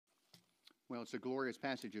Well, it's a glorious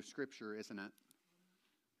passage of Scripture, isn't it?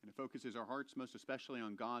 And it focuses our hearts most especially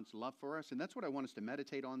on God's love for us. And that's what I want us to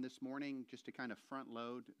meditate on this morning, just to kind of front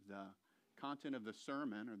load the content of the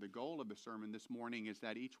sermon, or the goal of the sermon this morning is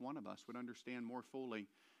that each one of us would understand more fully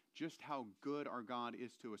just how good our God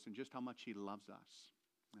is to us and just how much He loves us.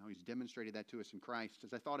 Now, He's demonstrated that to us in Christ.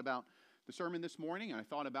 As I thought about the sermon this morning, and I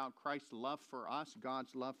thought about Christ's love for us,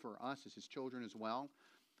 God's love for us as His children as well,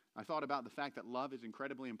 I thought about the fact that love is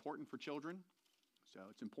incredibly important for children. So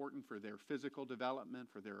it's important for their physical development,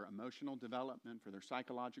 for their emotional development, for their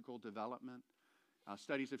psychological development.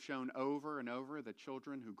 Studies have shown over and over that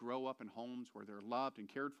children who grow up in homes where they're loved and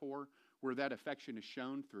cared for, where that affection is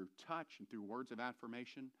shown through touch and through words of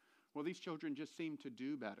affirmation, well, these children just seem to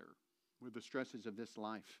do better with the stresses of this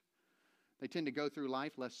life. They tend to go through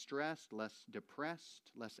life less stressed, less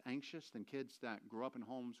depressed, less anxious than kids that grow up in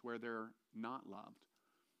homes where they're not loved,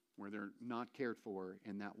 where they're not cared for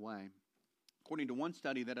in that way. According to one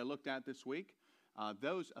study that I looked at this week,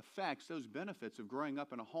 those effects, those benefits of growing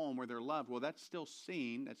up in a home where they're loved, well, that's still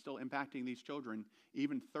seen, that's still impacting these children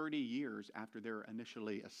even 30 years after they're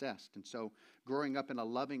initially assessed. And so growing up in a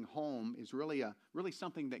loving home is really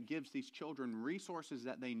something that gives these children resources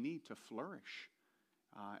that they need to flourish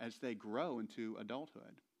as they grow into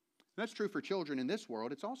adulthood. That's true for children in this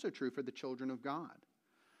world. It's also true for the children of God.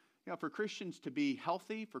 You know, for Christians to be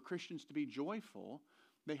healthy, for Christians to be joyful,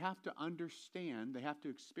 they have to understand, they have to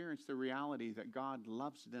experience the reality that God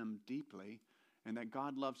loves them deeply and that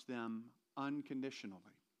God loves them unconditionally.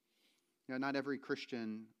 You know, not every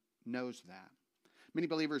Christian knows that. Many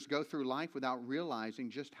believers go through life without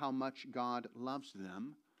realizing just how much God loves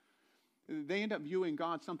them. They end up viewing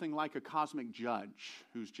God something like a cosmic judge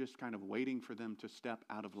who's just kind of waiting for them to step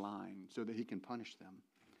out of line so that He can punish them.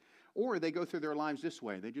 Or they go through their lives this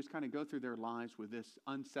way. They just kind of go through their lives with this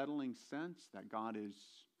unsettling sense that God is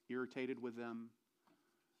irritated with them,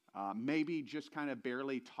 maybe just kind of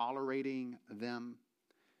barely tolerating them.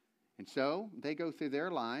 And so they go through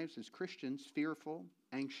their lives as Christians fearful,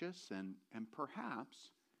 anxious, and perhaps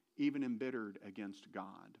even embittered against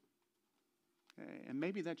God. And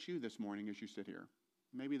maybe that's you this morning as you sit here.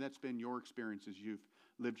 Maybe that's been your experience as you've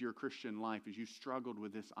lived your Christian life, as you struggled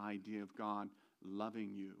with this idea of God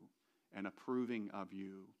loving you and approving of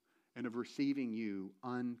you and of receiving you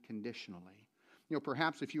unconditionally. You know,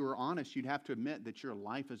 perhaps if you were honest, you'd have to admit that your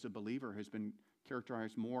life as a believer has been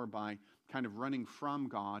characterized more by kind of running from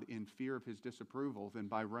God in fear of His disapproval than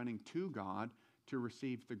by running to God to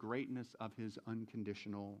receive the greatness of His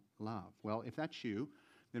unconditional love. Well, if that's you,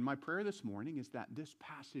 then my prayer this morning is that this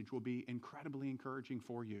passage will be incredibly encouraging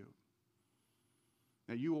for you.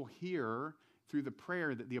 That you will hear through the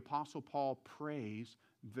prayer that the Apostle Paul prays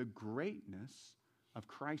the greatness of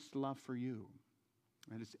Christ's love for you.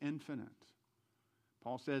 That it's infinite.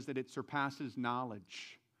 Paul says that it surpasses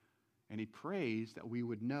knowledge. And he prays that we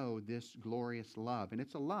would know this glorious love. And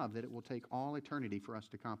it's a love that it will take all eternity for us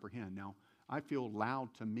to comprehend. Now, I feel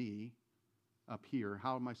loud to me up here.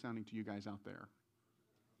 How am I sounding to you guys out there?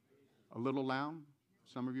 A little loud?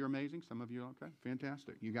 Some of you are amazing. Some of you are okay.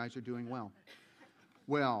 Fantastic. You guys are doing well.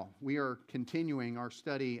 Well, we are continuing our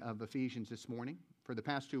study of Ephesians this morning. For the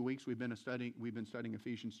past 2 weeks, we've been studying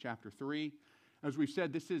Ephesians chapter 3. As we've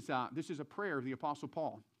said, this is a prayer of the Apostle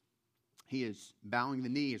Paul. He is bowing the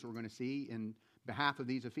knee, as we're going to see, in behalf of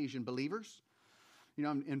these Ephesian believers. You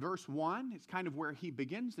know, in verse 1, it's kind of where he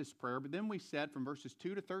begins this prayer. But then we said from verses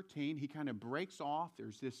 2 to 13, he kind of breaks off.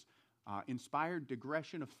 There's this inspired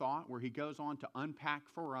digression of thought where he goes on to unpack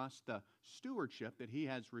for us the stewardship that he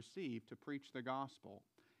has received to preach the gospel,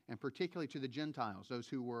 and particularly to the Gentiles, those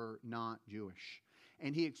who were not Jewish.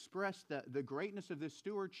 And he expressed the greatness of this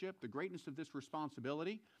stewardship, the greatness of this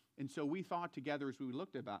responsibility. And so we thought together as we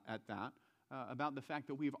looked at that, about the fact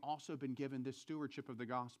that we've also been given this stewardship of the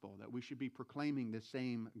gospel, that we should be proclaiming the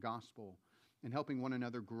same gospel and helping one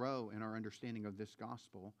another grow in our understanding of this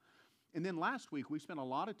gospel. And then last week, we spent a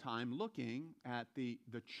lot of time looking at the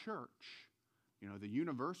church, you know, the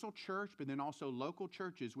universal church, but then also local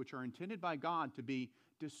churches, which are intended by God to be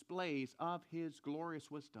displays of His glorious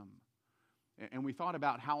wisdom. And we thought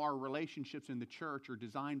about how our relationships in the church are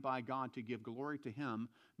designed by God to give glory to Him,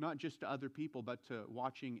 not just to other people, but to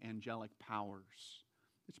watching angelic powers.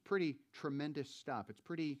 It's pretty tremendous stuff. It's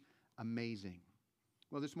pretty amazing.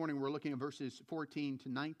 Well, this morning we're looking at verses 14 to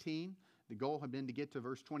 19. The goal had been to get to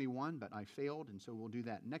verse 21, but I failed, and so we'll do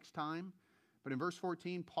that next time. But in verse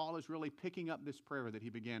 14, Paul is really picking up this prayer that he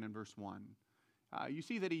began in verse 1. You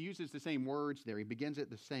see that he uses the same words there. He begins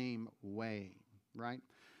it the same way, right?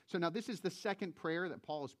 So now this is the second prayer that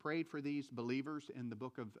Paul has prayed for these believers in the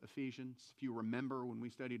book of Ephesians. If you remember when we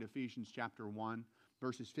studied Ephesians chapter 1,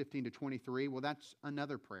 verses 15 to 23, well, that's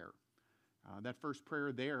another prayer. That first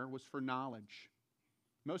prayer there was for knowledge.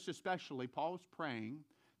 Most especially, Paul was praying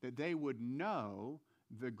that they would know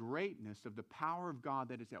the greatness of the power of God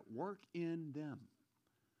that is at work in them.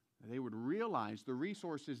 They would realize the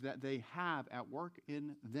resources that they have at work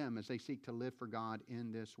in them as they seek to live for God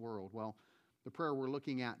in this world. Well, the prayer we're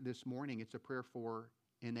looking at this morning, it's a prayer for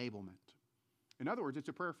enablement. In other words, it's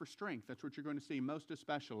a prayer for strength. That's what you're going to see most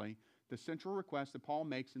especially. The central request that Paul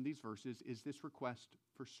makes in these verses is this request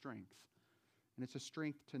for strength. And it's a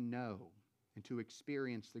strength to know and to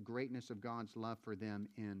experience the greatness of God's love for them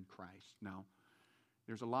in Christ. Now,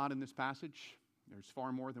 there's a lot in this passage. There's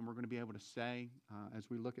far more than we're going to be able to say as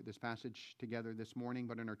we look at this passage together this morning.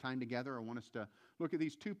 But in our time together, I want us to look at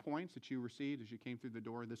these 2 points that you received as you came through the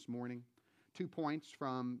door this morning. 2 points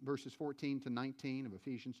from verses 14 to 19 of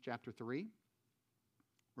Ephesians chapter 3.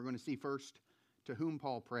 We're going to see first to whom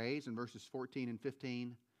Paul prays in verses 14 and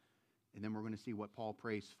 15. And then we're going to see what Paul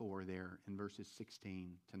prays for there in verses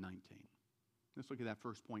 16 to 19. Let's look at that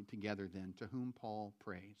first point together then, to whom Paul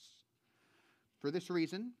prays. For this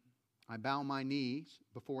reason, I bow my knees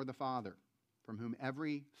before the Father, from whom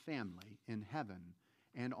every family in heaven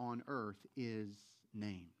and on earth is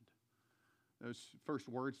named. Those first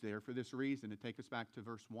words there, for this reason, to take us back to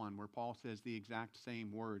verse 1, where Paul says the exact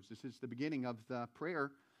same words. This is the beginning of the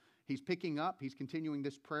prayer. He's picking up, he's continuing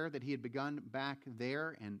this prayer that he had begun back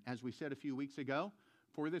there. And as we said a few weeks ago,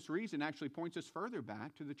 for this reason actually points us further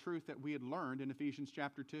back to the truth that we had learned in Ephesians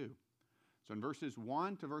chapter 2. So in verses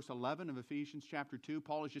 1 to verse 11 of Ephesians chapter 2,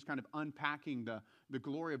 Paul is just kind of unpacking the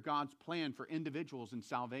glory of God's plan for individuals in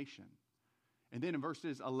salvation. And then in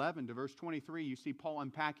verses 11 to verse 23, you see Paul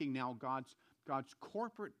unpacking now God's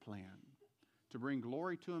corporate plan to bring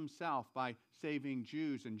glory to himself by saving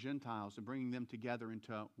Jews and Gentiles and bringing them together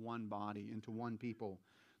into one body, into one people,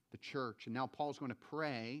 the church. And now Paul's going to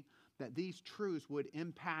pray that these truths would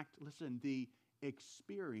impact, listen, the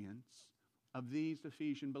experience of these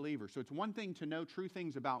Ephesian believers. So it's one thing to know true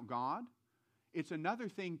things about God. It's another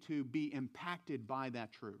thing to be impacted by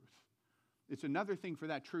that truth. It's another thing for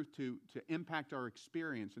that truth to impact our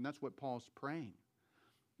experience, and that's what Paul's praying.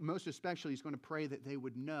 Most especially, he's going to pray that they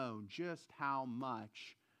would know just how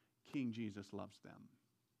much King Jesus loves them.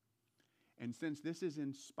 And since this is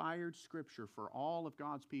inspired scripture for all of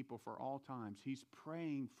God's people for all times, he's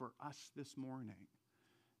praying for us this morning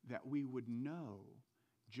that we would know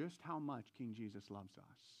just how much King Jesus loves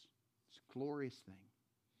us. It's a glorious thing.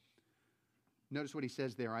 Notice what he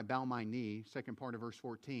says there, I bow my knee, second part of verse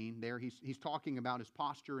 14. There he's talking about his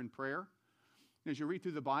posture in prayer. As you read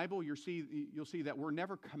through the Bible, you'll see that we're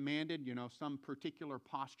never commanded, some particular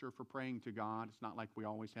posture for praying to God. It's not like we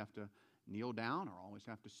always have to kneel down or always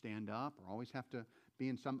have to stand up or always have to be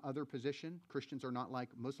in some other position. Christians are not like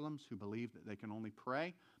Muslims who believe that they can only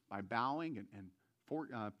pray by bowing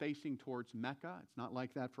and facing towards Mecca. It's not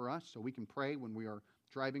like that for us. So we can pray when we are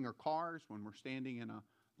driving our cars, when we're standing in a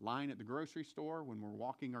line at the grocery store, when we're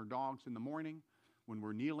walking our dogs in the morning, when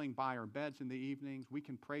we're kneeling by our beds in the evenings. We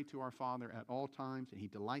can pray to our Father at all times, and he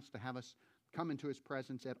delights to have us come into his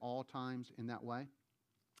presence at all times in that way.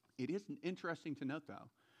 It is interesting to note, though,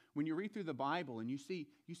 when you read through the Bible and you see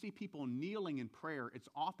people kneeling in prayer, it's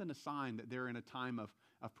often a sign that they're in a time of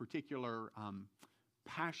particular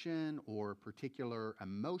passion or particular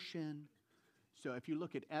emotion. So if you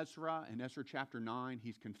look at Ezra, in Ezra chapter 9,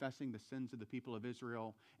 he's confessing the sins of the people of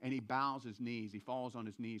Israel, and he bows his knees. He falls on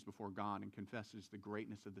his knees before God and confesses the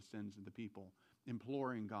greatness of the sins of the people,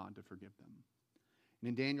 imploring God to forgive them. And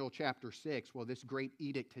in Daniel chapter 6, well, this great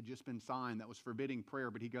edict had just been signed that was forbidding prayer,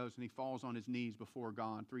 but he goes and he falls on his knees before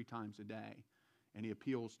God 3 times a day, and he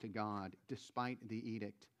appeals to God despite the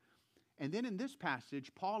edict. And then in this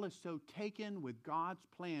passage, Paul is so taken with God's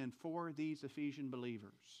plan for these Ephesian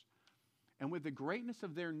believers and with the greatness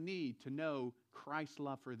of their need to know Christ's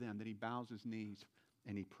love for them, that he bows his knees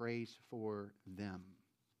and he prays for them,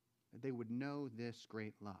 that they would know this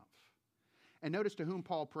great love. And notice to whom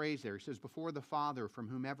Paul prays there. He says, before the Father, from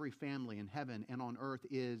whom every family in heaven and on earth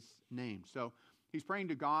is named. So he's praying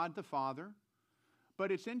to God the Father,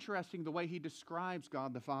 but it's interesting the way he describes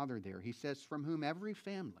God the Father there. He says, from whom every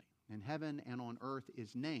family in heaven and on earth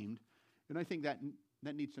is named. And I think that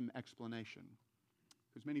needs some explanation.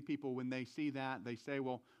 Because many people, when they see that, they say,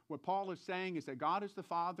 well, what Paul is saying is that God is the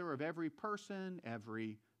Father of every person,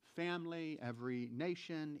 every family, every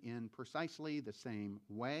nation in precisely the same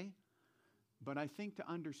way. But I think to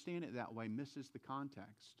understand it that way misses the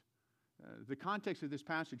context. The context of this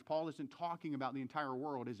passage, Paul isn't talking about the entire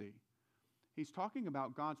world, is he? He's talking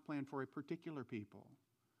about God's plan for a particular people,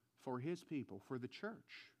 for his people, for the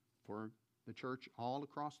church all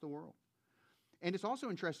across the world. And it's also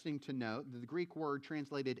interesting to note that the Greek word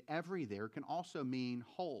translated every there can also mean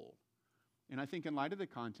whole. And I think in light of the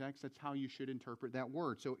context, that's how you should interpret that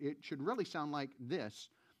word. So it should really sound like this.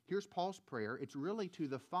 Here's Paul's prayer. It's really to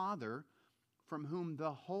the Father from whom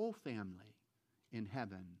the whole family in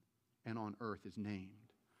heaven and on earth is named.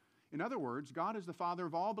 In other words, God is the Father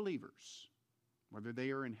of all believers, whether they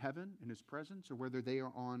are in heaven in His presence or whether they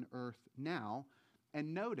are on earth now.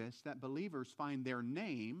 And notice that believers find their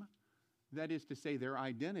name, that is to say their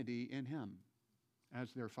identity in Him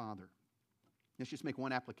as their Father. Let's just make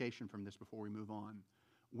one application from this before we move on.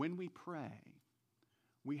 When we pray,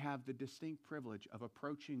 we have the distinct privilege of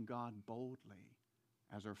approaching God boldly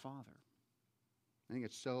as our Father. I think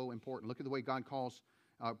it's so important. Look at the way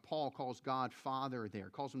Paul calls God Father there,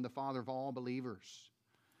 calls Him the Father of all believers.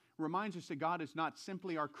 Reminds us that God is not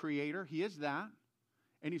simply our Creator. He is that.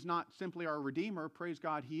 And He's not simply our Redeemer. Praise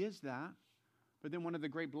God, He is that. But then one of the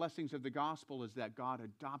great blessings of the gospel is that God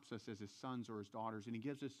adopts us as His sons or His daughters, and He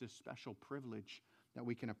gives us this special privilege that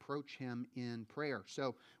we can approach Him in prayer.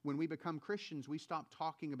 So when we become Christians, we stop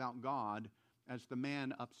talking about God as the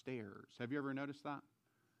man upstairs. Have you ever noticed that?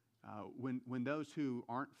 When those who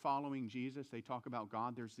aren't following Jesus, they talk about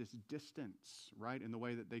God, there's this distance, right, in the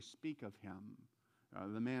way that they speak of Him,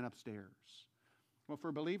 the man upstairs. Well,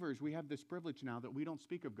 for believers, we have this privilege now that we don't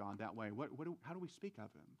speak of God that way. How do we speak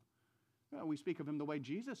of Him? Well, we speak of Him the way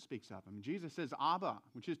Jesus speaks of Him. Jesus says Abba,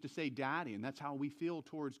 which is to say Daddy, and that's how we feel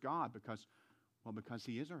towards God because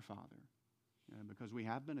He is our Father, and because we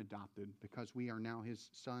have been adopted, because we are now His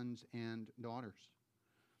sons and daughters.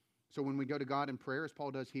 So when we go to God in prayer, as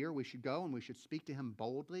Paul does here, we should go and we should speak to Him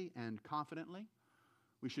boldly and confidently.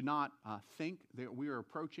 We should not think that we are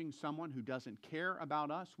approaching someone who doesn't care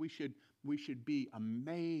about us. We should be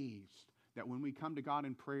amazed that when we come to God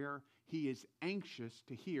in prayer, He is anxious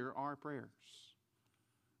to hear our prayers.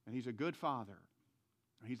 And He's a good Father.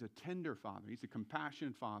 He's a tender Father. He's a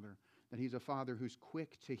compassionate Father. That He's a Father who's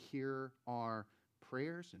quick to hear our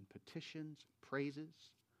prayers and petitions, praises.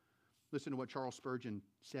 Listen to what Charles Spurgeon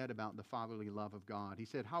said about the fatherly love of God. He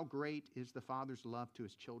said, "How great is the Father's love to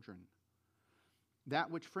His children!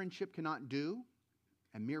 That which friendship cannot do,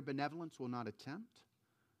 and mere benevolence will not attempt,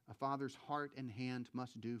 a father's heart and hand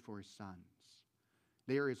must do for his sons.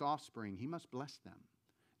 They are His offspring. He must bless them.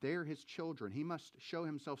 They are His children. He must show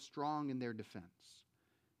Himself strong in their defense.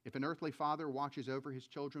 If an earthly father watches over his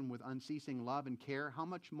children with unceasing love and care, how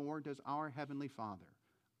much more does our Heavenly Father,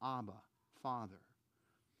 Abba, Father?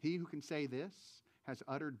 He who can say this has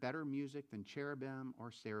uttered better music than cherubim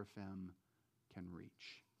or seraphim can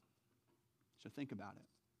reach." So think about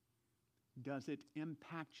it. Does it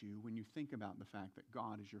impact you when you think about the fact that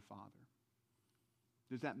God is your Father?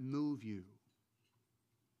 Does that move you?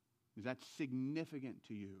 Is that significant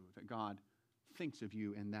to you that God thinks of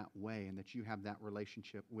you in that way and that you have that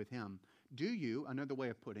relationship with Him? Do you, another way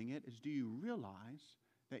of putting it, is do you realize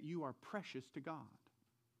that you are precious to God?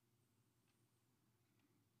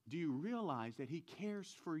 Do you realize that He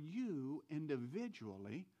cares for you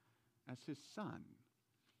individually as His son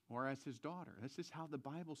or as His daughter? This is how the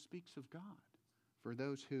Bible speaks of God for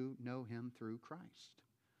those who know Him through Christ.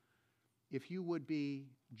 If you would be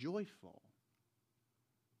joyful,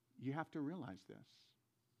 you have to realize this.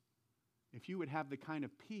 If you would have the kind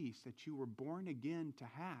of peace that you were born again to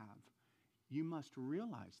have, you must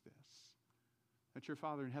realize this, that your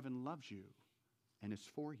Father in heaven loves you and is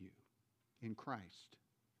for you in Christ.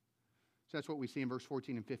 So that's what we see in verse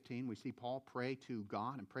 14 and 15. We see Paul pray to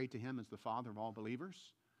God and pray to Him as the Father of all believers.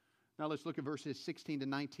 Now let's look at verses 16 to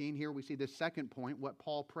 19. Here we see the second point, what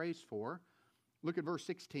Paul prays for. Look at verse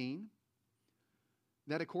 16.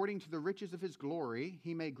 That according to the riches of His glory,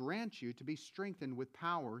 He may grant you to be strengthened with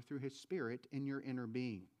power through His Spirit in your inner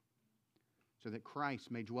being, so that Christ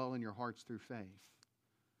may dwell in your hearts through faith.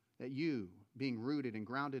 That you, being rooted and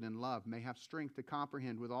grounded in love, may have strength to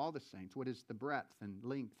comprehend with all the saints what is the breadth and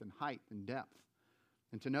length and height and depth,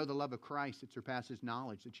 and to know the love of Christ that surpasses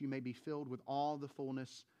knowledge, that you may be filled with all the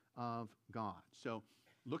fullness of God. So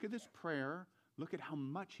look at this prayer. Look at how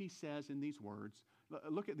much he says in these words.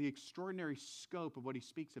 Look at the extraordinary scope of what he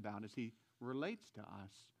speaks about as he relates to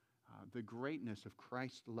us the greatness of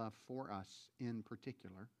Christ's love for us in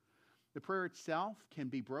particular. The prayer itself can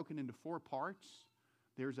be broken into four parts.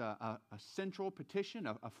 There's a central petition,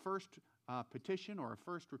 a first petition or a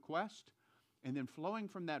first request. And then flowing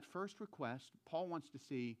from that first request, Paul wants to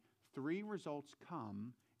see three results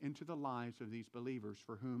come into the lives of these believers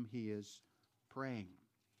for whom he is praying.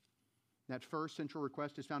 That first central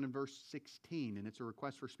request is found in verse 16, and it's a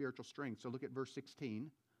request for spiritual strength. So look at verse 16.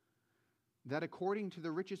 That according to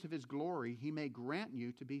the riches of His glory, He may grant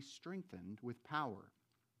you to be strengthened with power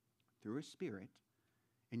through His Spirit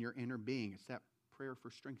in your inner being. It's that prayer for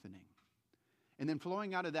strengthening. And then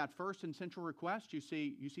flowing out of that first and central request, you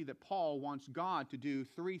see that Paul wants God to do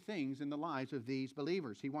three things in the lives of these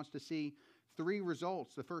believers. He wants to see three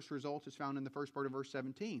results. The first result is found in the first part of verse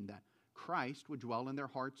 17, that Christ would dwell in their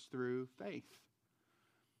hearts through faith.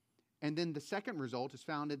 And then the second result is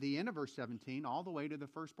found at the end of verse 17, all the way to the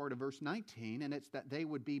first part of verse 19, and it's that they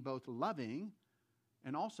would be both loving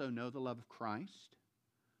and also know the love of Christ.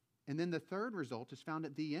 And then the third result is found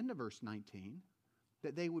at the end of verse 19,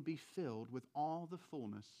 that they would be filled with all the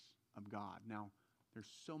fullness of God. Now, there's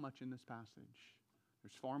so much in this passage.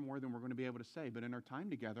 There's far more than we're going to be able to say, but in our time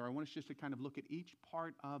together, I want us just to kind of look at each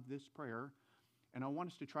part of this prayer, and I want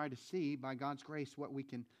us to try to see, by God's grace, what we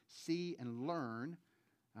can see and learn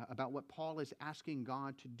about what Paul is asking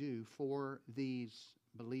God to do for these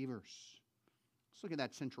believers. Let's look at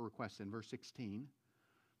that central request in verse 16.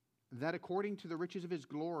 That according to the riches of His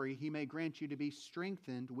glory, He may grant you to be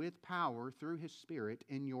strengthened with power through His Spirit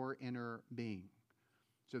in your inner being.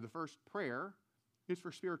 So the first prayer is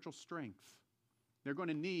for spiritual strength. They're going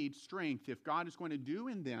to need strength. If God is going to do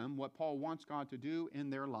in them what Paul wants God to do in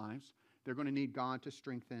their lives, they're going to need God to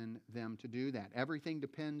strengthen them to do that. Everything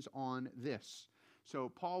depends on this. So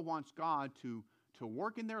Paul wants God to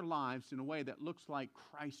work in their lives in a way that looks like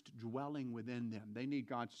Christ dwelling within them. They need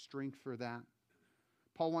God's strength for that.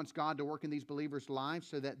 Paul wants God to work in these believers' lives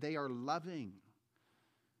so that they are loving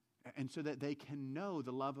and so that they can know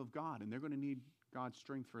the love of God. And they're going to need God's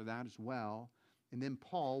strength for that as well. And then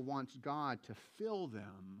Paul wants God to fill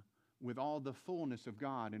them with all the fullness of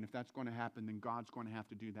God. And if that's going to happen, then God's going to have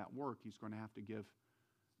to do that work. He's going to have to give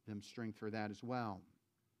them strength for that as well.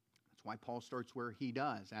 That's why Paul starts where he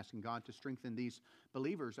does, asking God to strengthen these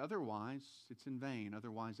believers. Otherwise, it's in vain.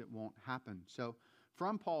 Otherwise, it won't happen. So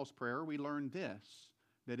from Paul's prayer, we learn this,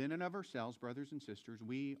 that in and of ourselves, brothers and sisters,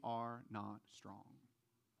 we are not strong.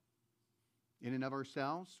 In and of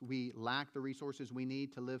ourselves, we lack the resources we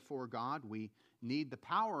need to live for God. We need the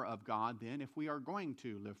power of God then if we are going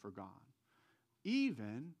to live for God.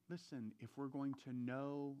 Even, listen, if we're going to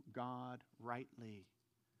know God rightly.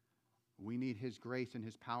 We need His grace and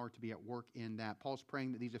His power to be at work in that. Paul's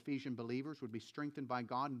praying that these Ephesian believers would be strengthened by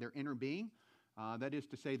God in their inner being. That is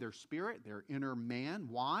to say, their spirit, their inner man.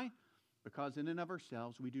 Why? Because in and of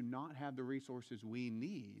ourselves, we do not have the resources we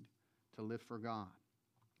need to live for God.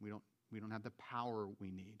 We don't have the power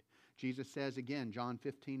we need. Jesus says again, John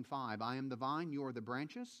 15:5, I am the vine, you are the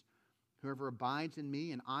branches. Whoever abides in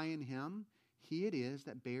me and I in him, he it is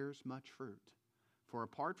that bears much fruit. For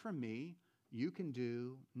apart from me, you can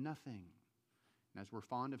do nothing. And as we're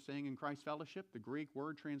fond of saying in Christ Fellowship, the Greek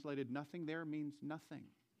word translated nothing there means nothing.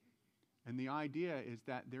 And the idea is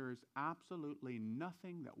that there is absolutely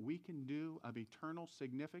nothing that we can do of eternal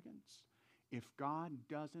significance if God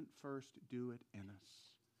doesn't first do it in us.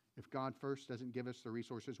 If God first doesn't give us the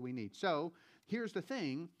resources we need. So, here's the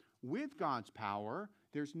thing. With God's power,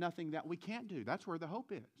 there's nothing that we can't do. That's where the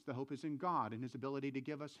hope is. The hope is in God and His ability to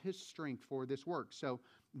give us His strength for this work. So,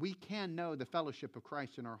 we can know the fellowship of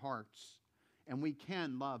Christ in our hearts. And we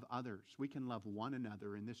can love others. We can love one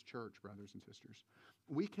another in this church, brothers and sisters.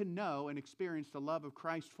 We can know and experience the love of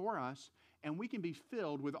Christ for us, and we can be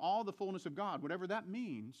filled with all the fullness of God, whatever that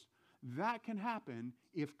means. That can happen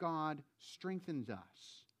if God strengthens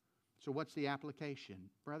us. So what's the application?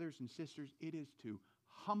 Brothers and sisters, it is to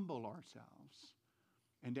humble ourselves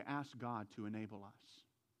and to ask God to enable us.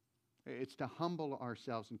 It's to humble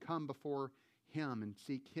ourselves and come before Him and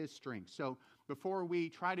seek His strength. So before we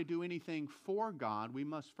try to do anything for God, we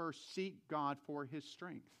must first seek God for His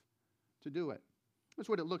strength to do it. That's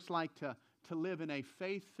what it looks like to live in a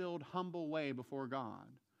faith-filled, humble way before God.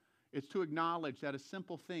 It's to acknowledge that a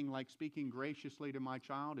simple thing like speaking graciously to my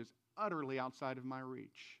child is utterly outside of my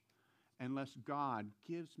reach, unless God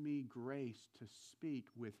gives me grace to speak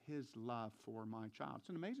with His love for my child. It's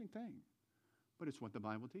an amazing thing, but it's what the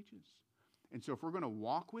Bible teaches. And so if we're going to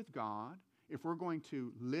walk with God, if we're going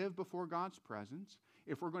to live before God's presence,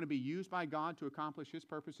 if we're going to be used by God to accomplish His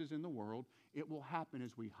purposes in the world, it will happen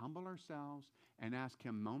as we humble ourselves and ask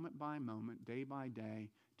Him moment by moment, day by day,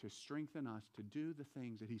 to strengthen us to do the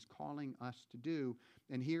things that He's calling us to do.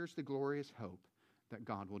 And here's the glorious hope that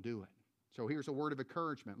God will do it. So here's a word of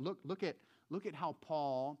encouragement. Look at how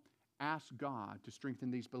Paul asked God to strengthen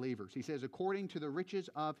these believers. He says, according to the riches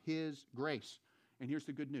of His grace. And here's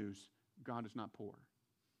the good news. God is not poor.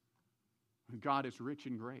 God is rich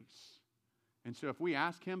in grace. And so if we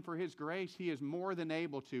ask Him for His grace, He is more than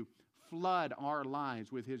able to flood our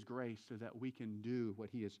lives with His grace so that we can do what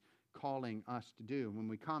He is calling us to do. When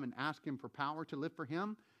we come and ask Him for power to live for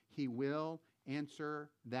Him, He will answer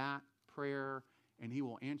that prayer and He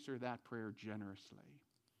will answer that prayer generously,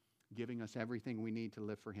 giving us everything we need to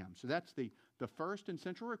live for Him. So that's the first and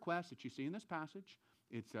central request that you see in this passage.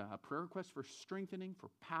 It's a prayer request for strengthening, for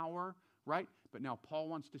power, right? But now Paul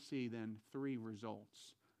wants to see then 3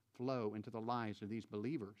 results flow into the lives of these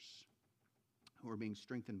believers who are being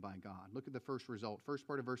strengthened by God. Look at the first result, first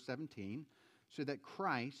part of verse 17. So that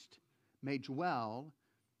Christ may dwell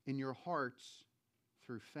in your hearts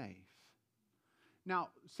through faith. Now,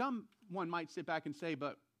 someone might sit back and say,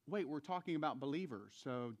 but wait, we're talking about believers.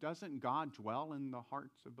 So doesn't God dwell in the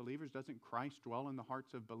hearts of believers? Doesn't Christ dwell in the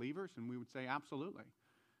hearts of believers? And we would say, absolutely.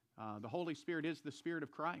 The Holy Spirit is the Spirit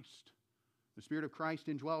of Christ. The Spirit of Christ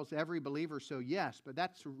indwells every believer, so yes, but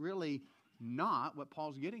that's really not what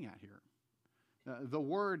Paul's getting at here. The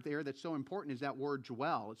word there that's so important is that word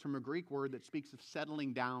dwell. It's from a Greek word that speaks of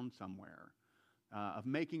settling down somewhere, of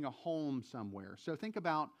making a home somewhere. So think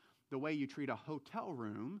about the way you treat a hotel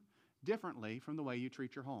room differently from the way you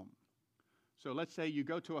treat your home. So let's say you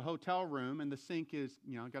go to a hotel room and the sink is,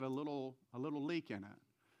 got a little leak in it.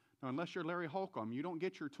 Now, unless you're Larry Holcomb, you don't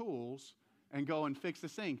get your tools and go and fix the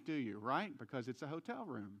sink, do you, right? Because it's a hotel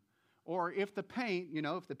room. Or if the paint,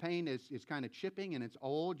 is kind of chipping and it's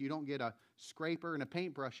old, you don't get a scraper and a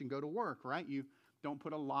paintbrush and go to work, right? You don't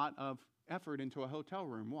put a lot of effort into a hotel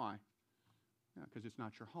room. Why? Because it's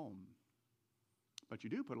not your home. But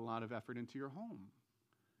you do put a lot of effort into your home.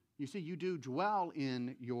 You see, you do dwell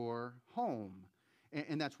in your home.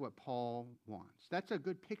 And that's what Paul wants. That's a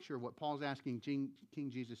good picture of what Paul's asking King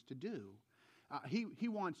Jesus to do. He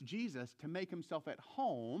wants Jesus to make himself at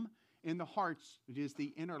home in the hearts, it is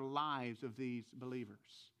the inner lives of these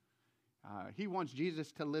believers. He wants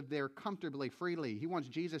Jesus to live there comfortably, freely. He wants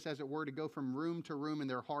Jesus, as it were, to go from room to room in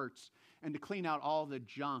their hearts and to clean out all the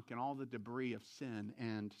junk and all the debris of sin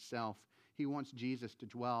and self. He wants Jesus to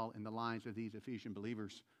dwell in the lives of these Ephesian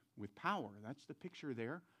believers with power. That's the picture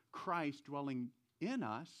there. Christ dwelling in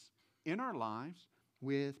us, in our lives,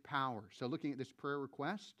 with power. So looking at this prayer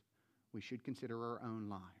request, we should consider our own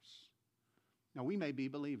lives. Now, we may be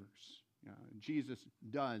believers. Jesus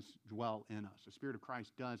does dwell in us. The Spirit of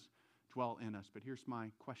Christ does dwell in us. But here's my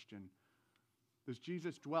question. Does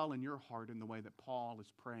Jesus dwell in your heart in the way that Paul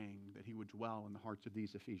is praying that He would dwell in the hearts of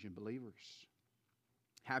these Ephesian believers?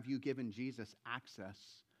 Have you given Jesus access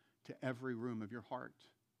to every room of your heart?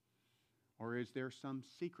 Or is there some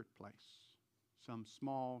secret place, some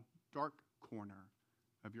small, dark corner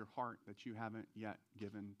of your heart that you haven't yet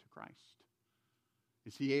given to Christ?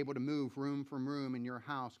 Is He able to move room from room in your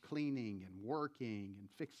house, cleaning and working and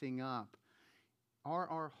fixing up? Are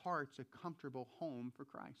our hearts a comfortable home for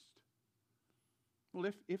Christ?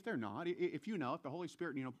 Well, if they're not, if the Holy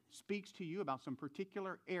Spirit, speaks to you about some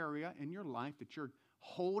particular area in your life that you're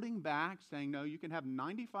holding back, saying, no, you can have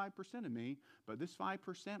 95% of me, but this 5%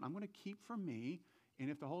 I'm going to keep for me. And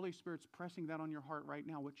if the Holy Spirit's pressing that on your heart right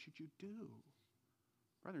now, what should you do?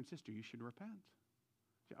 Brother and sister, you should repent.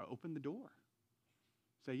 Open the door.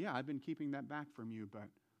 Say, yeah, I've been keeping that back from you,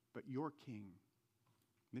 but you're king.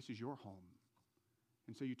 This is your home.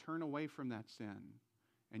 And so you turn away from that sin,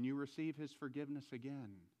 and you receive His forgiveness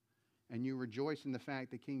again. And you rejoice in the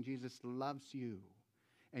fact that King Jesus loves you.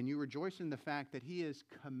 And you rejoice in the fact that He is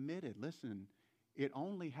committed. Listen, it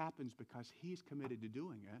only happens because He's committed to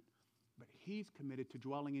doing it, but He's committed to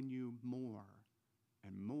dwelling in you more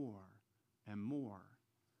and more and more,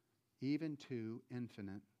 even to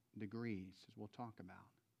infinite degrees, as we'll talk about.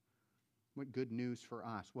 What good news for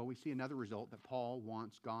us. Well, we see another result that Paul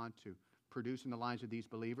wants God to produce in the lives of these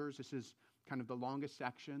believers. This is kind of the longest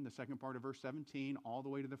section, the second part of verse 17, all the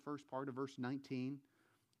way to the first part of verse 19.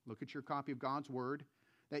 Look at your copy of God's Word.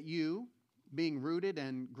 That you, being rooted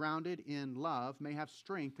and grounded in love, may have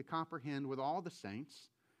strength to comprehend with all the saints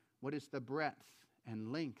what is the breadth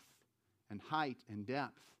and length and height and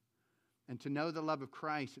depth, and to know the love of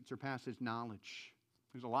Christ that surpasses knowledge.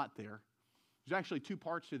 There's a lot there. There's actually 2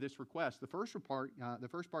 parts to this request. The first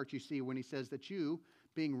part you see when he says that you,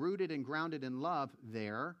 being rooted and grounded in love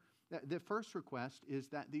there, the first request is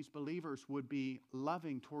that these believers would be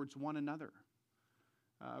loving towards one another.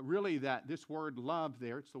 Really, that this word love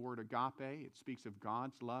there, it's the word agape. It speaks of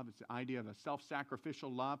God's love. It's the idea of a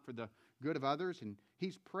self-sacrificial love for the good of others. And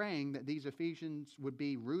he's praying that these Ephesians would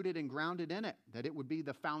be rooted and grounded in it, that it would be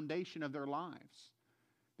the foundation of their lives,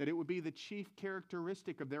 that it would be the chief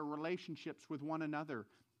characteristic of their relationships with one another.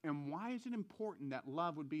 And why is it important that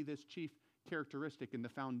love would be this chief characteristic and the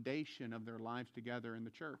foundation of their lives together in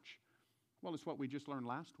the church? Well, it's what we just learned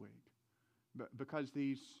last week. Because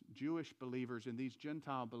these Jewish believers and these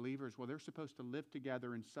Gentile believers, well, they're supposed to live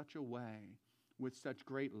together in such a way with such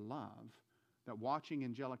great love that watching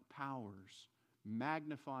angelic powers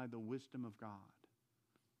magnify the wisdom of God.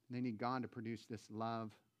 They need God to produce this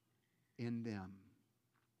love in them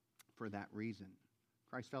for that reason.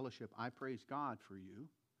 Christ Fellowship, I praise God for you,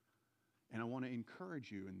 and I want to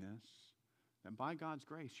encourage you in this, that by God's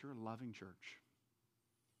grace, you're a loving church.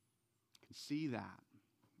 I can see that.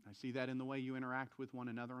 I see that in the way you interact with one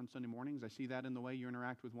another on Sunday mornings. I see that in the way you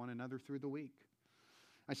interact with one another through the week.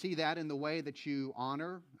 I see that in the way that you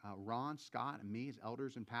honor Ron, Scott, and me as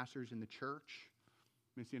elders and pastors in the church.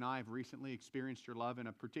 Missy and I have recently experienced your love in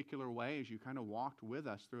a particular way as you kind of walked with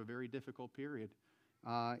us through a very difficult period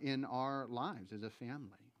in our lives as a family.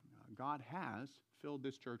 God has filled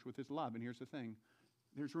this church with His love, and here's the thing.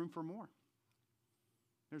 There's room for more.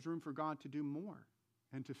 There's room for God to do more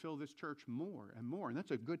and to fill this church more and more. And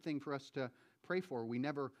that's a good thing for us to pray for. We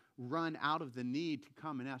never run out of the need to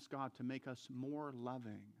come and ask God to make us more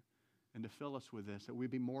loving and to fill us with this, that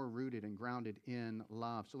we'd be more rooted and grounded in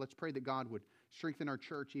love. So let's pray that God would strengthen our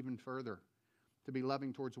church even further to be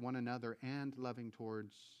loving towards one another and loving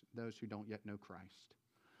towards those who don't yet know Christ.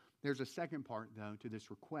 There's a second part, though, to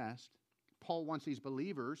this request. Paul wants these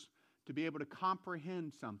believers to be able to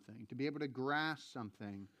comprehend something, to be able to grasp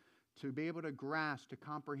something, to be able to grasp, to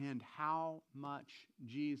comprehend how much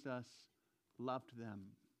Jesus loved them.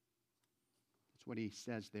 That's what he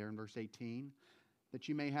says there in verse 18. That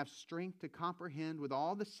you may have strength to comprehend with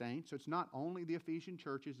all the saints. So it's not only the Ephesian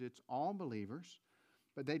churches, it's all believers.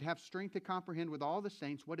 But they'd have strength to comprehend with all the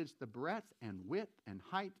saints what is the breadth and width and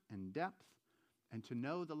height and depth, and to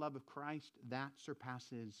know the love of Christ that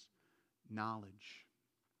surpasses knowledge.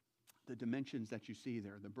 The dimensions that you see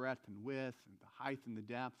there, the breadth and width and the height and the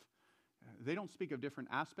depth, they don't speak of different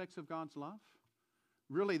aspects of God's love.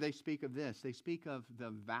 Really, they speak of this. They speak of the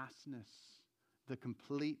vastness, the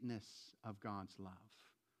completeness of God's love.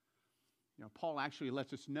 You know, Paul actually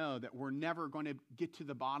lets us know that we're never going to get to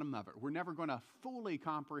the bottom of it. We're never going to fully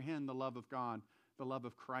comprehend the love of God, the love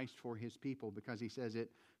of Christ for His people, because he says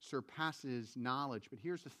it surpasses knowledge. But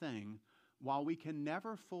here's the thing. While we can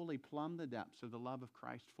never fully plumb the depths of the love of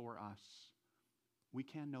Christ for us, we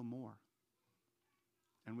can know more.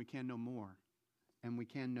 And we can know more. And we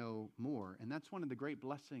can know more. And that's one of the great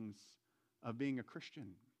blessings of being a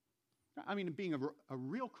Christian. I mean, being a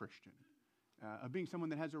real Christian. Of being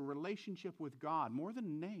someone that has a relationship with God, more than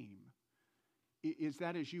a name, is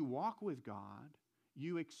that as you walk with God,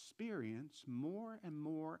 you experience more and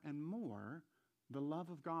more and more the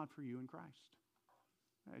love of God for you in Christ.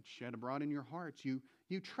 It's shed abroad in your hearts. You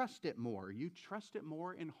trust it more. You trust it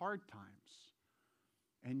more in hard times.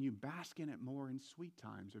 And you bask in it more in sweet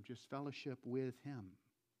times of just fellowship with Him.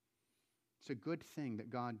 It's a good thing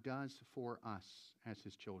that God does for us as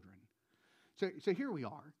His children. So here we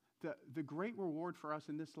are. The great reward for us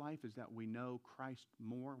in this life is that we know Christ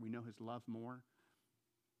more. We know His love more.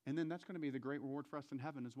 And then that's going to be the great reward for us in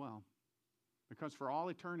heaven as well. Because for all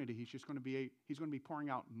eternity, He's going to be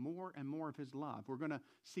pouring out more and more of His love. We're going to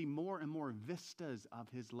see more and more vistas of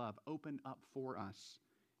His love open up for us,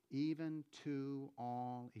 even to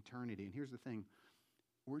all eternity. And here's the thing.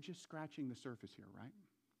 We're just scratching the surface here, right?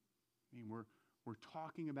 I mean, we're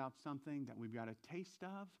talking about something that we've got a taste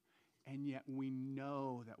of, and yet we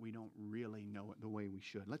know that we don't really know it the way we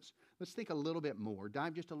should. Let's think a little bit more,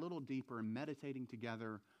 dive just a little deeper in meditating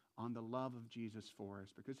together on the love of Jesus for us,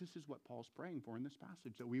 because this is what Paul's praying for in this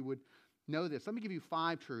passage, that we would know this. Let me give you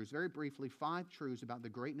 5 truths, very briefly, 5 truths about the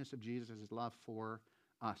greatness of Jesus' love for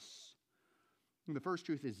us. And the first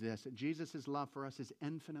truth is this, that Jesus' love for us is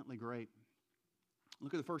infinitely great.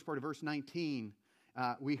 Look at the first part of verse 19.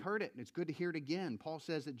 We heard it, and it's good to hear it again. Paul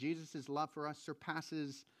says that Jesus' love for us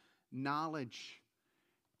surpasses knowledge.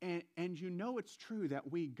 And you know it's true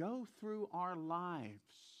that we go through our lives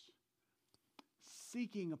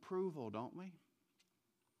seeking approval, don't we?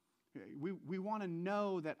 We want to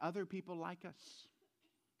know that other people like us.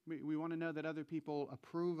 We want to know that other people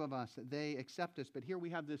approve of us, that they accept us. But here we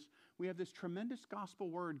have this tremendous gospel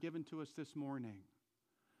word given to us this morning,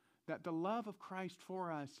 that the love of Christ for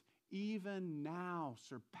us even now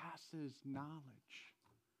surpasses knowledge.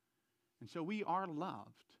 And so we are loved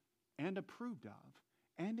and approved of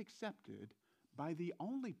and accepted by the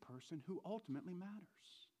only person who ultimately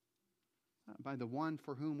matters, by the one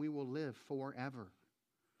for whom we will live forever.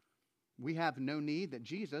 We have no need that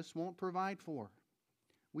Jesus won't provide for.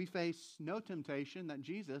 We face no temptation that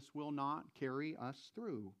Jesus will not carry us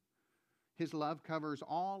through. His love covers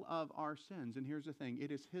all of our sins. And here's the thing,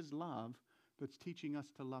 it is His love that's teaching us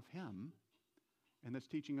to love Him, and that's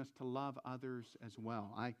teaching us to love others as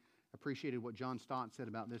well. I appreciated what John Stott said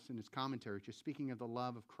about this in his commentary, just speaking of the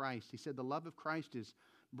love of Christ. He said, the love of Christ is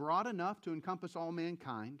broad enough to encompass all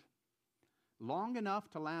mankind, long enough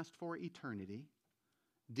to last for eternity,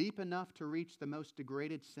 deep enough to reach the most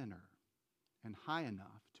degraded sinner, and high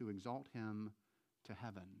enough to exalt him to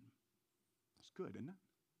heaven. That's good, isn't it?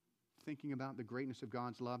 Thinking about the greatness of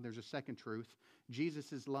God's love, there's a second truth.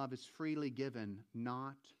 Jesus' love is freely given,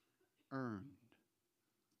 not earned.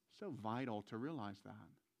 So vital to realize that.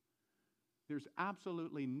 There's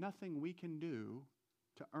absolutely nothing we can do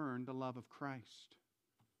to earn the love of Christ.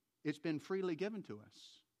 It's been freely given to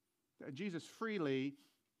us. Jesus freely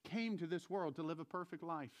came to this world to live a perfect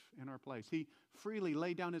life in our place. He freely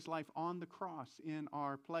laid down his life on the cross in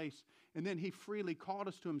our place. And then he freely called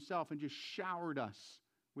us to himself and just showered us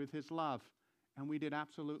with his love. And we did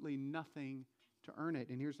absolutely nothing to earn it.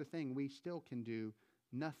 And here's the thing, we still can do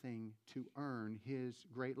nothing to earn his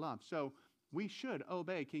great love. So we should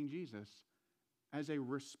obey King Jesus as a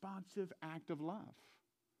responsive act of love.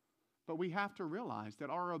 But we have to realize that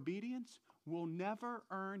our obedience will never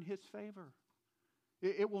earn his favor.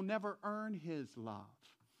 It will never earn his love.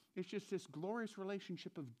 It's just this glorious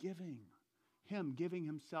relationship of giving. Him giving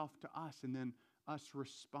himself to us and then us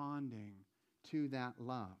responding to that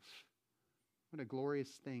love. What a glorious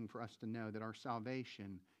thing for us to know that our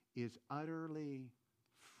salvation is utterly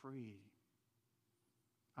free.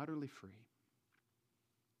 Utterly free.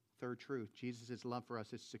 Third truth, Jesus' love for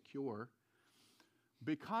us is secure.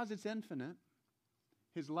 Because it's infinite,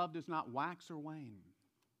 his love does not wax or wane.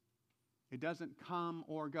 It doesn't come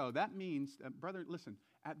or go. That means, brother, listen,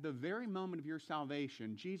 at the very moment of your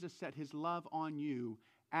salvation, Jesus set his love on you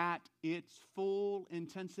at its full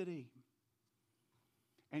intensity.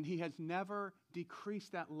 And he has never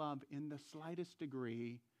decreased that love in the slightest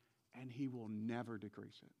degree, and he will never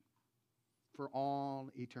decrease it for all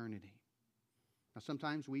eternity. Now,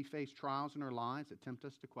 sometimes we face trials in our lives that tempt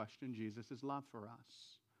us to question Jesus' love for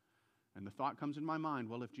us. And the thought comes in my mind,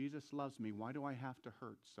 well, if Jesus loves me, why do I have to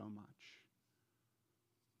hurt so much?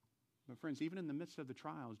 But friends, even in the midst of the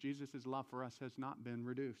trials, Jesus' love for us has not been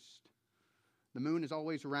reduced. The moon is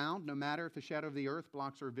always round, no matter if the shadow of the earth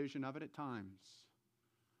blocks our vision of it at times.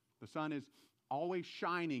 The sun is always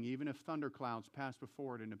shining, even if thunderclouds pass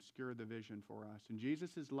before it and obscure the vision for us. And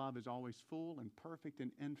Jesus' love is always full and perfect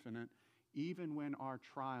and infinite, even when our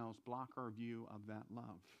trials block our view of that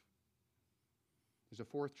love. There's a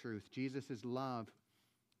fourth truth. Jesus' love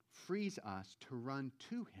frees us to run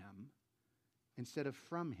to him instead of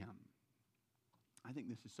from him. I think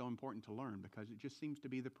this is so important to learn because it just seems to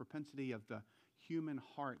be the propensity of the human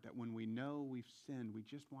heart that when we know we've sinned, we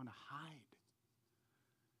just want to hide.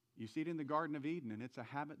 You see it in the Garden of Eden, and it's a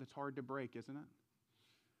habit that's hard to break, isn't it?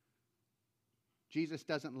 Jesus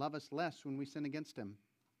doesn't love us less when we sin against him.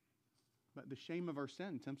 But the shame of our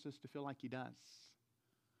sin tempts us to feel like he does.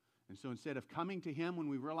 And so instead of coming to him when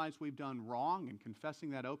we realize we've done wrong and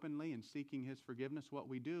confessing that openly and seeking his forgiveness, what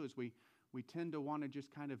we do is we tend to want to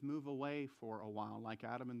just kind of move away for a while, like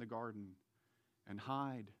Adam in the garden, and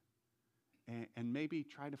hide. And maybe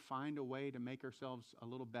try to find a way to make ourselves a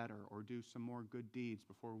little better or do some more good deeds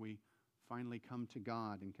before we finally come to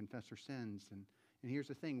God and confess our sins. And here's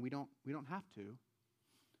the thing, we don't have to,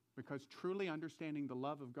 because truly understanding the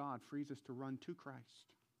love of God frees us to run to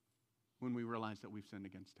Christ when we realize that we've sinned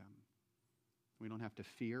against him. We don't have to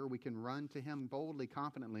fear. We can run to him boldly,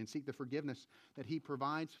 confidently, and seek the forgiveness that he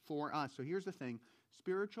provides for us. So here's the thing,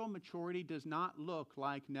 spiritual maturity does not look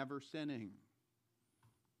like never sinning.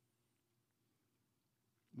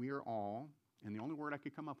 We are all, and the only word I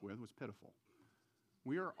could come up with was pitiful.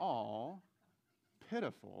 We are all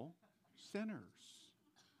pitiful sinners.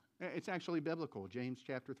 It's actually biblical. James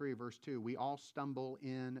chapter 3, verse 2. We all stumble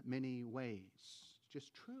in many ways. It's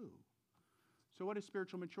just true. So what is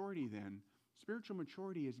spiritual maturity then? Spiritual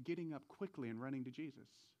maturity is getting up quickly and running to Jesus.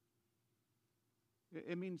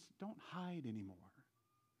 It means don't hide anymore.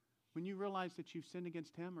 When you realize that you've sinned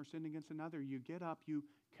against him or sinned against another, you get up, you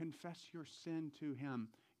confess your sin to him,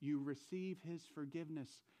 you receive his forgiveness,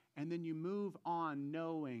 and then you move on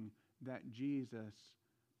knowing that Jesus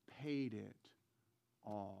paid it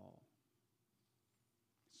all.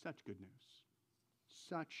 Such good news.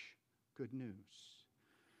 Such good news.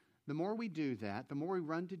 The more we do that, the more we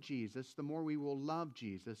run to Jesus, the more we will love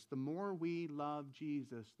Jesus. The more we love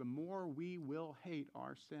Jesus, the more we will hate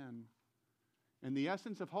our sin. And the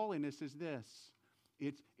essence of holiness is this.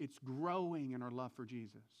 It's growing in our love for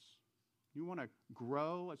Jesus. You want to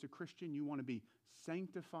grow as a Christian? You want to be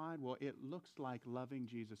sanctified? Well, it looks like loving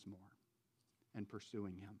Jesus more and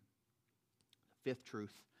pursuing him. Fifth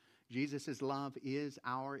truth, Jesus' love is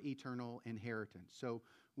our eternal inheritance. So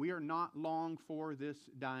we are not long for this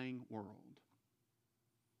dying world.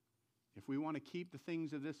 If we want to keep the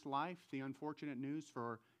things of this life, the unfortunate news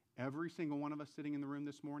for every single one of us sitting in the room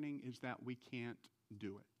this morning is that we can't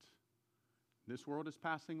do it. This world is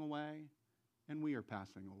passing away, and we are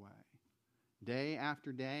passing away. Day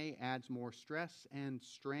after day adds more stress and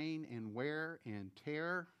strain and wear and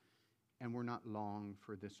tear, and we're not long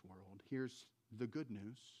for this world. Here's the good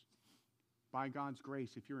news. By God's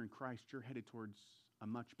grace, if you're in Christ, you're headed towards a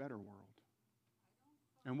much better world.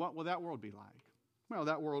 And what will that world be like? Well,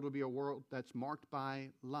 that world will be a world that's marked by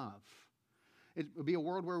love. It will be a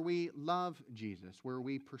world where we love Jesus, where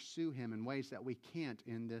we pursue Him in ways that we can't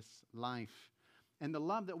in this life. And the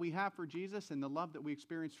love that we have for Jesus and the love that we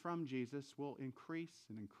experience from Jesus will increase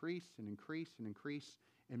and increase and increase and increase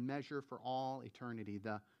in measure for all eternity.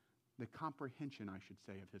 The comprehension, I should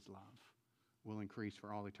say, of His love will increase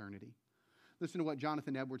for all eternity. Listen to what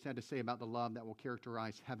Jonathan Edwards had to say about the love that will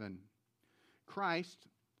characterize heaven. Christ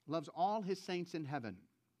loves all His saints in heaven.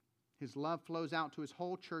 His love flows out to His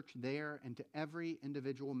whole church there and to every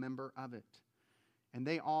individual member of it. And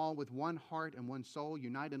they all, with one heart and one soul,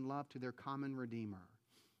 unite in love to their common Redeemer.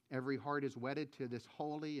 Every heart is wedded to this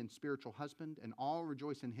holy and spiritual husband, and all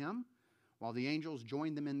rejoice in Him, while the angels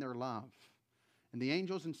join them in their love. And the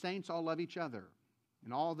angels and saints all love each other,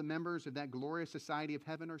 and all the members of that glorious society of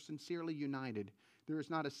heaven are sincerely united. There is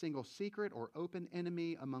not a single secret or open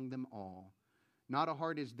enemy among them all. Not a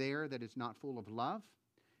heart is there that is not full of love,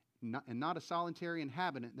 and not a solitary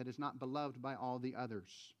inhabitant that is not beloved by all the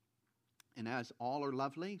others. And as all are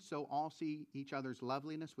lovely, so all see each other's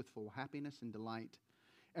loveliness with full happiness and delight.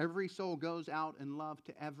 Every soul goes out in love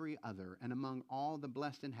to every other, and among all the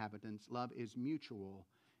blessed inhabitants, love is mutual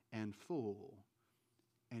and full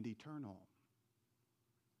and eternal.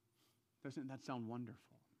 Doesn't that sound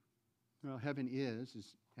wonderful? Well, heaven is, as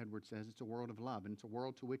Edward says, it's a world of love, and it's a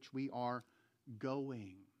world to which we are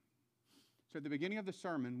going. So at the beginning of the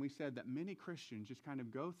sermon, we said that many Christians just kind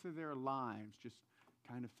of go through their lives just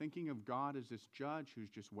kind of thinking of God as this judge who's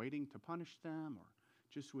just waiting to punish them, or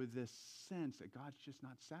just with this sense that God's just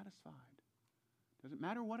not satisfied. Doesn't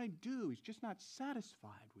matter what I do, He's just not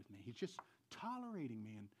satisfied with me. He's just tolerating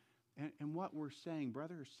me. And what we're saying,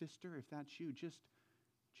 brother or sister, if that's you, just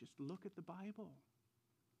look at the Bible.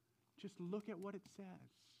 Just look at what it says.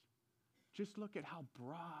 Just look at how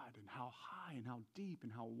broad and how high and how deep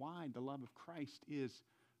and how wide the love of Christ is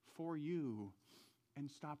for you, and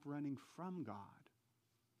stop running from God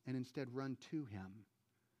and instead run to Him.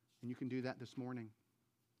 And you can do that this morning.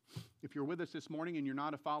 If you're with us this morning and you're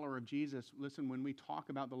not a follower of Jesus, listen, when we talk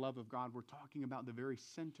about the love of God, we're talking about the very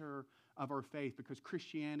center of our faith, because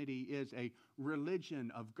Christianity is a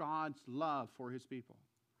religion of God's love for His people.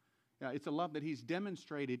 It's a love that He's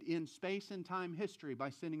demonstrated in space and time history by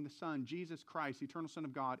sending the Son, Jesus Christ, eternal Son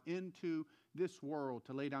of God, into this world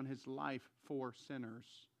to lay down His life for sinners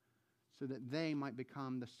so that they might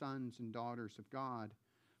become the sons and daughters of God.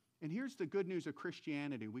 And here's the good news of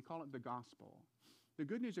Christianity. We call it the gospel. The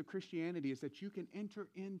good news of Christianity is that you can enter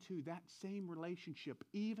into that same relationship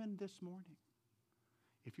even this morning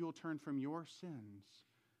if you'll turn from your sins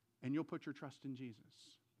and you'll put your trust in Jesus.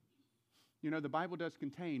 You know, the Bible does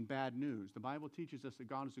contain bad news. The Bible teaches us that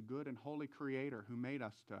God is a good and holy creator who made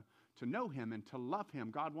us to know Him and to love Him.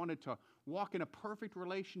 God wanted to walk in a perfect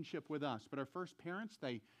relationship with us. But our first parents,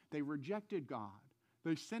 they rejected God.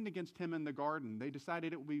 They sinned against Him in the garden. They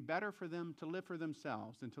decided it would be better for them to live for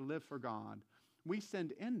themselves than to live for God. We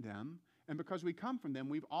sinned in them, and because we come from them,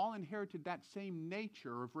 we've all inherited that same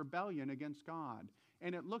nature of rebellion against God.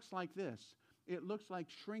 And it looks like this. It looks like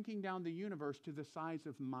shrinking down the universe to the size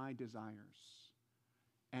of my desires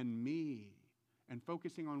and me, and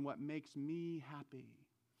focusing on what makes me happy.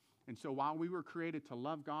 And so while we were created to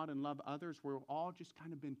love God and love others, we're all just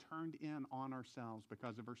kind of been turned in on ourselves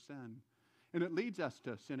because of our sin. And it leads us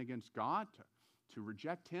to sin against God, to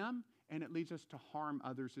reject Him, and it leads us to harm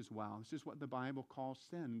others as well. This is what the Bible calls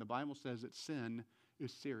sin. The Bible says that sin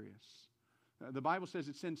is serious. The Bible says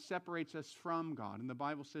that sin separates us from God. And the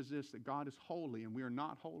Bible says this, that God is holy and we are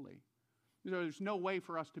not holy. There's no way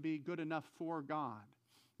for us to be good enough for God.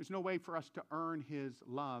 There's no way for us to earn His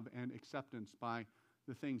love and acceptance by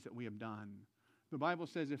the things that we have done. The Bible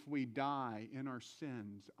says if we die in our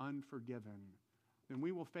sins unforgiven, then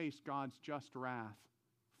we will face God's just wrath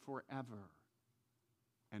forever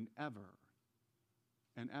and ever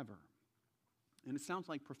and ever. And it sounds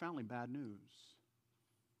like profoundly bad news.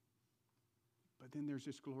 But then there's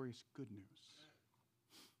this glorious good news.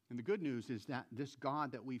 And the good news is that this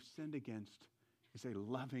God that we've sinned against is a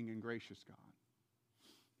loving and gracious God.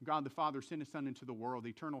 God the Father sent His Son into the world. The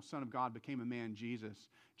eternal Son of God became a man, Jesus.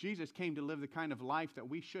 Jesus came to live the kind of life that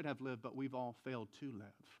we should have lived, but we've all failed to live.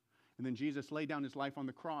 And then Jesus laid down His life on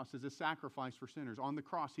the cross as a sacrifice for sinners. On the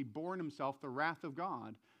cross, He bore in Himself the wrath of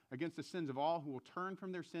God against the sins of all who will turn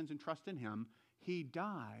from their sins and trust in Him. He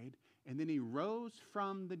died, And then he rose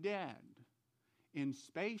from the dead in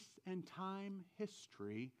space and time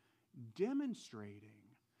history, demonstrating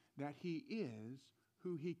that he is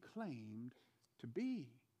who he claimed to be.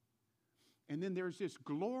 And then there's this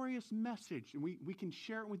glorious message, and we can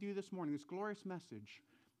share it with you this morning, this glorious message.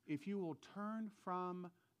 If you will turn from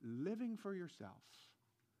living for yourself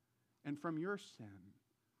and from your sin,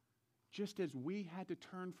 just as we had to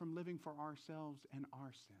turn from living for ourselves and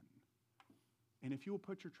our sin. And if you will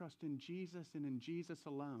put your trust in Jesus and in Jesus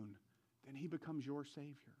alone, then he becomes your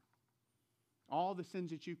Savior. All the sins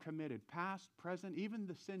that you committed, past, present, even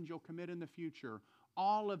the sins you'll commit in the future,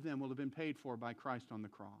 all of them will have been paid for by Christ on the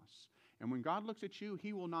cross. And when God looks at you,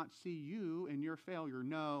 he will not see you in your failure.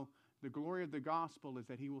 No, the glory of the gospel is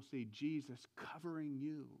that he will see Jesus covering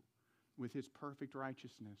you with his perfect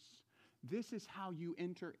righteousness. This is how you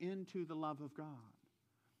enter into the love of God.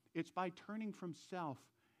 It's by turning from self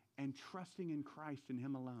and trusting in Christ and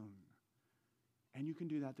him alone. And you can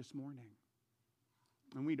do that this morning.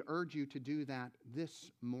 And we'd urge you to do that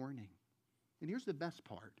this morning. And here's the best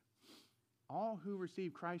part. All who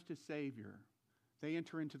receive Christ as Savior, they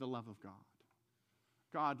enter into the love of God.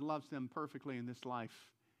 God loves them perfectly in this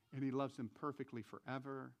life, and he loves them perfectly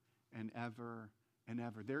forever and ever and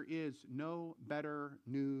ever. There is no better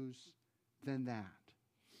news than that.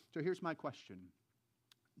 So here's my question.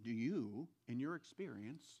 Do you, in your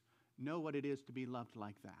experience, know what it is to be loved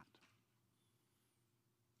like that?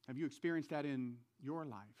 Have you experienced that in your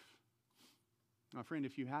life? Now, friend,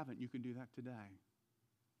 if you haven't, you can do that today.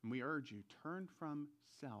 And we urge you, turn from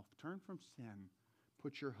self, turn from sin,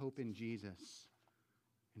 put your hope in Jesus,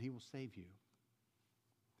 and he will save you.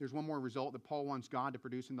 There's one more result that Paul wants God to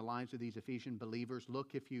produce in the lives of these Ephesian believers.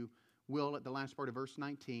 Look, if you will, at the last part of verse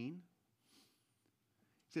 19.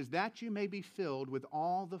 It says, that you may be filled with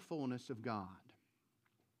all the fullness of God.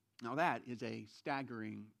 Now that is a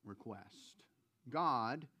staggering request.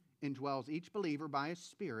 God indwells each believer by his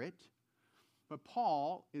Spirit, but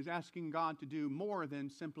Paul is asking God to do more than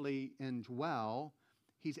simply indwell.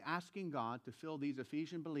 He's asking God to fill these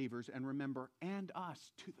Ephesian believers, and remember, and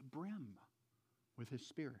us to the brim with his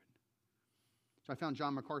Spirit. So I found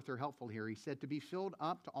John MacArthur helpful here. He said, to be filled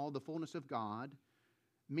up to all the fullness of God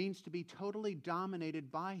means to be totally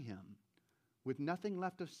dominated by him, with nothing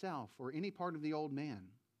left of self or any part of the old man.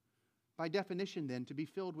 By definition, then, to be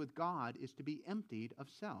filled with God is to be emptied of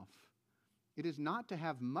self. It is not to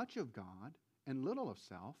have much of God and little of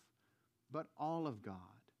self, but all of God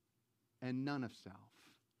and none of self.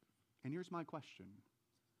 And here's my question.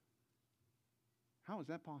 How is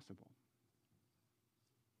that possible?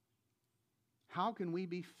 How can we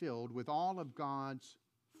be filled with all of God's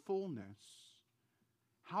fullness?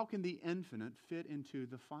 How can the infinite fit into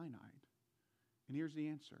the finite? And here's the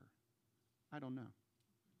answer. I don't know.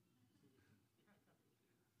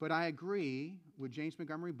 But I agree with James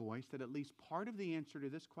Montgomery Boyce that at least part of the answer to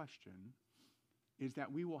this question is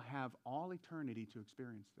that we will have all eternity to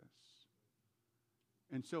experience this.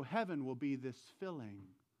 And so heaven will be this filling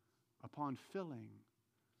upon filling,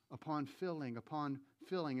 upon filling, upon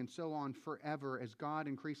filling, and so on forever as God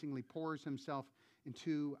increasingly pours himself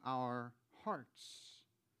into our hearts.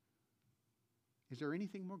 Is there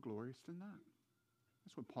anything more glorious than that?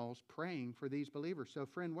 That's what Paul's praying for these believers. So,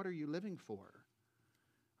 friend, what are you living for?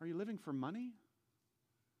 Are you living for money?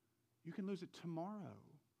 You can lose it tomorrow.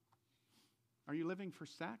 Are you living for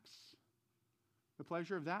sex? The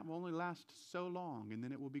pleasure of that will only last so long, and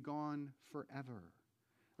then it will be gone forever.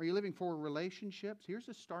 Are you living for relationships? Here's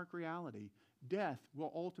a stark reality. Death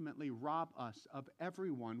will ultimately rob us of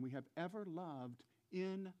everyone we have ever loved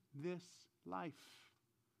in this life.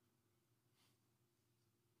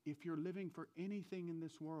 If you're living for anything in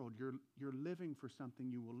this world, you're living for something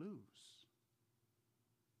you will lose.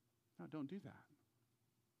 No, don't do that.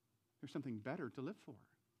 There's something better to live for.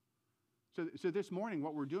 So this morning,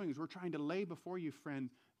 what we're doing is we're trying to lay before you, friend,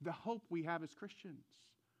 the hope we have as Christians.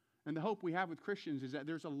 And the hope we have with Christians is that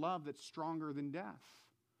there's a love that's stronger than death.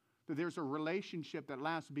 That there's a relationship that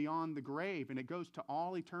lasts beyond the grave, and it goes to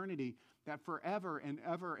all eternity, that forever and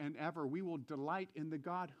ever we will delight in the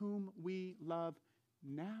God whom we love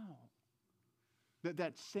now.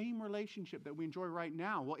 That same relationship that we enjoy right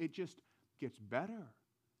now, well, it just gets better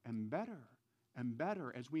and better and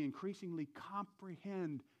better as we increasingly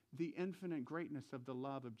comprehend the infinite greatness of the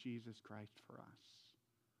love of Jesus Christ for us.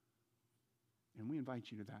 And we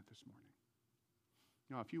invite you to that this morning.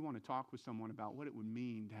 Now, if you want to talk with someone about what it would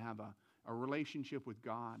mean to have a relationship with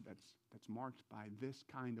God that's marked by this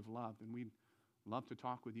kind of love, then we'd love to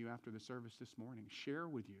talk with you after the service this morning. Share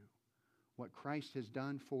with you what Christ has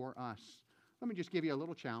done for us. Let me just give you a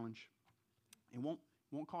little challenge. It won't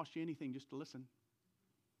cost you anything just to listen.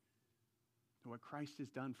 to what Christ has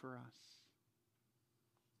done for us.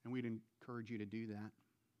 And we'd encourage you to do that.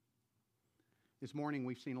 This morning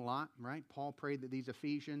we've seen a lot, right? Paul prayed that these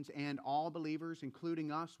Ephesians and all believers,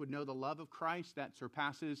 including us, would know the love of Christ that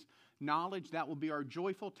surpasses knowledge. That will be our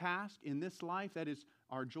joyful task in this life. That is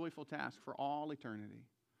our joyful task for all eternity,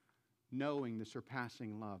 knowing the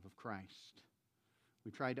surpassing love of Christ.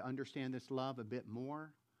 We tried to understand this love a bit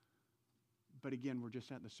more, but again, we're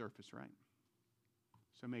just at the surface, right?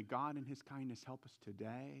 So may God in His kindness help us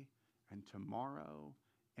today and tomorrow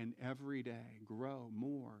and every day grow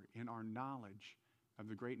more in our knowledge of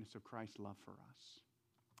the greatness of Christ's love for us.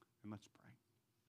 And let's pray.